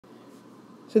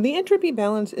So the entropy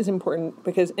balance is important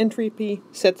because entropy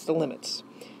sets the limits.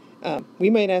 We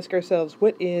might ask ourselves,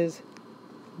 what is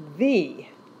the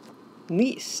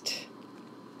least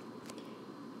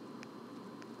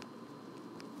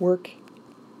work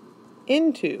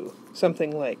into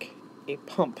something like a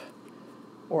pump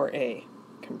or a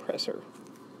compressor?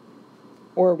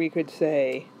 Or we could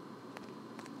say,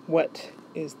 what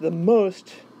is the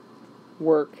most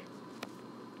work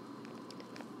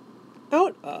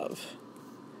out of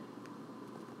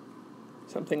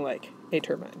something like a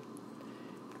turbine?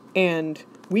 And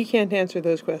we can't answer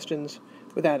those questions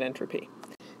without entropy.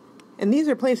 And these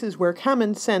are places where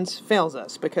common sense fails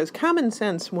us, because common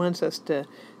sense wants us to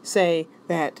say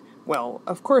that, well,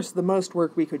 of course the most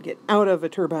work we could get out of a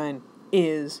turbine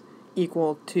is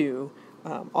equal to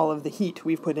all of the heat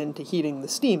we've put into heating the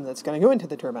steam that's going to go into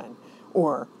the turbine.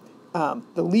 Or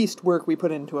the least work we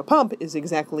put into a pump is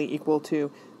exactly equal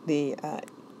to the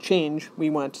change we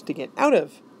want to get out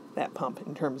of that pump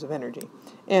in terms of energy.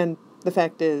 And the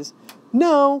fact is,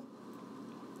 no,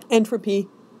 entropy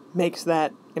makes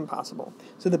that impossible.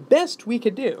 So the best we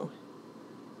could do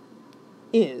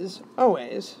is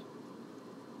always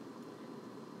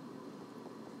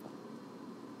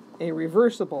a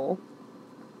reversible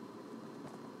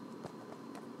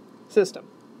system.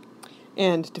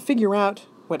 And to figure out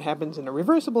what happens in a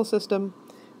reversible system,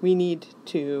 we need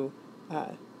to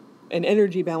an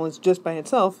energy balance just by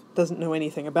itself doesn't know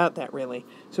anything about that, really.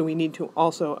 So we need to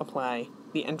also apply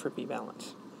the entropy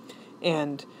balance.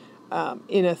 And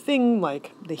in a thing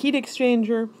like the heat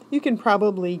exchanger, you can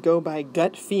probably go by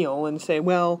gut feel and say,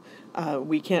 well,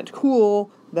 we can't cool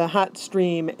the hot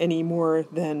stream any more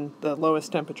than the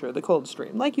lowest temperature, the cold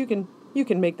stream. Like you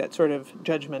can make that sort of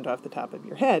judgment off the top of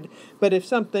your head. But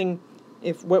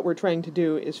if what we're trying to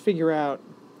do is figure out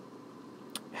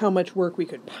how much work we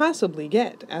could possibly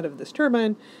get out of this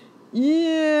turbine,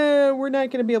 yeah, we're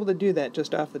not going to be able to do that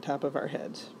just off the top of our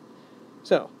heads.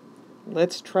 So,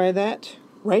 let's try that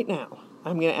right now.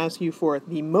 I'm going to ask you for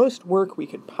the most work we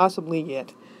could possibly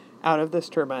get out of this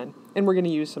turbine, and we're going to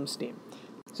use some steam.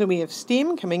 So we have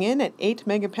steam coming in at 8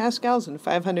 megapascals and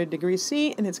 500 degrees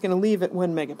C, and it's going to leave at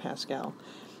 1 megapascal.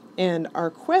 And our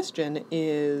question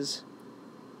is,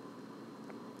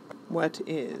 what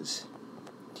is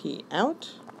T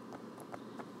out?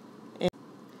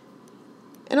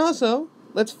 And also,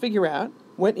 let's figure out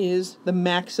what is the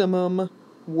maximum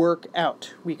work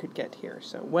out we could get here.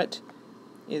 So what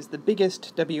is the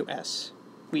biggest WS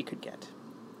we could get?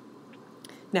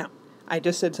 Now, I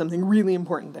just said something really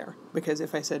important there, because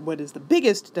if I said what is the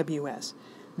biggest WS,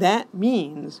 that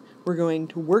means we're going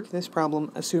to work this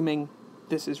problem assuming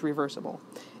this is reversible.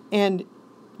 And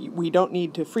we don't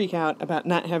need to freak out about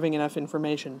not having enough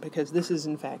information, because this is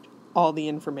in fact all the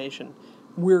information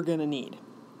we're going to need.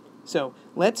 So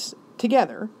let's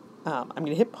together, I'm going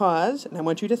to hit pause, and I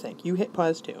want you to think. You hit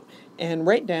pause too. And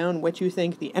write down what you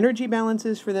think the energy balance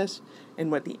is for this and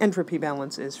what the entropy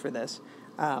balance is for this,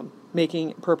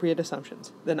 making appropriate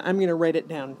assumptions. Then I'm going to write it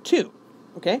down too.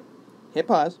 Okay? Hit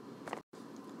pause.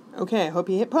 Okay, I hope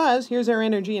you hit pause. Here's our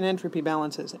energy and entropy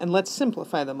balances, and let's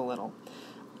simplify them a little.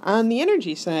 On the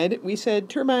energy side, we said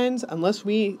turbines, unless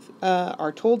we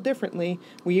are told differently,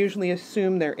 we usually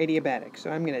assume they're adiabatic. So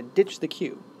I'm going to ditch the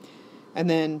Q. And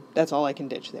then that's all I can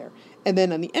ditch there. And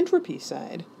then on the entropy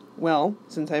side, well,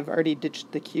 since I've already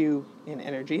ditched the Q in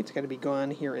energy, it's got to be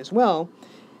gone here as well.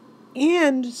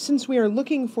 And since we are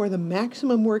looking for the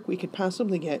maximum work we could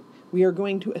possibly get, we are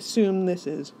going to assume this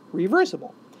is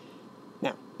reversible.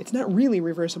 Now, it's not really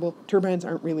reversible. Turbines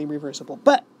aren't really reversible.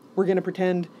 But we're going to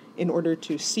pretend in order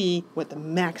to see what the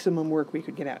maximum work we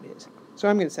could get out is. So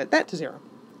I'm going to set that to 0.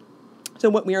 So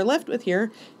what we are left with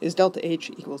here is delta H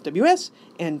equals WS,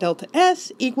 and delta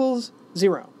S equals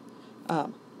 0.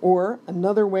 Or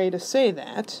another way to say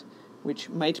that,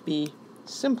 which might be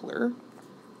simpler,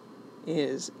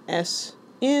 is S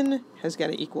in has got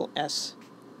to equal S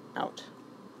out.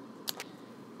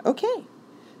 Okay,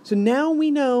 so now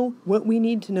we know what we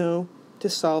need to know to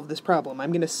solve this problem.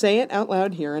 I'm going to say it out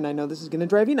loud here, and I know this is going to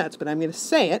drive you nuts, but I'm going to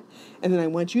say it, and then I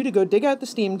want you to go dig out the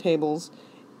steam tables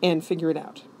and figure it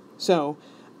out. So,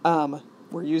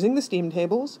 we're using the steam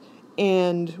tables,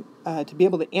 and to be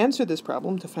able to answer this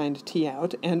problem, to find T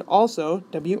out, and also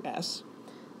WS,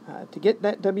 to get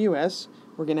that WS,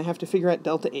 we're going to have to figure out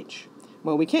delta H.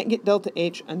 Well, we can't get delta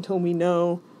H until we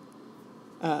know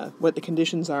what the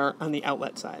conditions are on the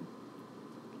outlet side.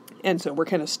 And so we're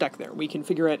kind of stuck there. We can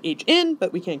figure out H in,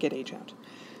 but we can't get H out.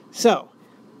 So,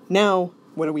 now,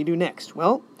 what do we do next?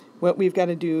 Well, what we've got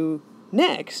to do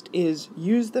next is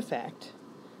use the fact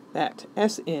that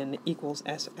S in equals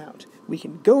S out. We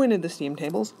can go into the steam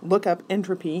tables, look up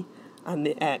entropy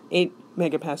at 8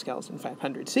 megapascals and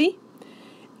 500 C.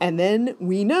 And then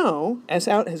we know S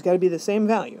out has got to be the same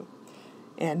value.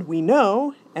 And we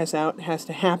know S out has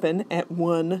to happen at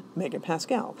 1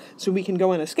 megapascal. So we can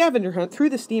go on a scavenger hunt through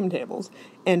the steam tables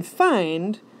and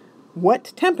find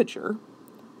what temperature,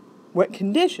 what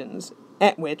conditions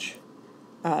at which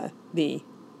the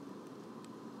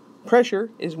pressure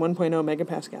is 1.0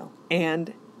 megapascal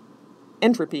and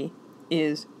entropy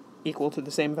is equal to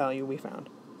the same value we found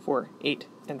for 8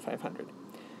 and 500.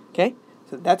 Okay?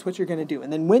 So that's what you're going to do.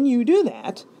 And then when you do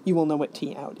that, you will know what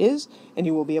T out is, and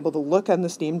you will be able to look on the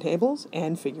steam tables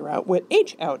and figure out what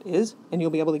H out is, and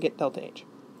you'll be able to get delta H.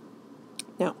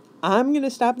 Now, I'm going to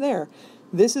stop there.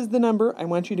 This is the number I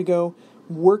want you to go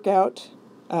work out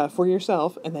for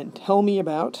yourself and then tell me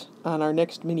about on our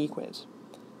next mini quiz.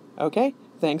 Okay?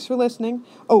 Thanks for listening.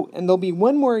 Oh, and there'll be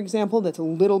one more example that's a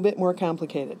little bit more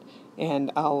complicated, and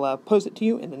I'll pose it to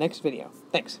you in the next video.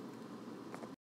 Thanks.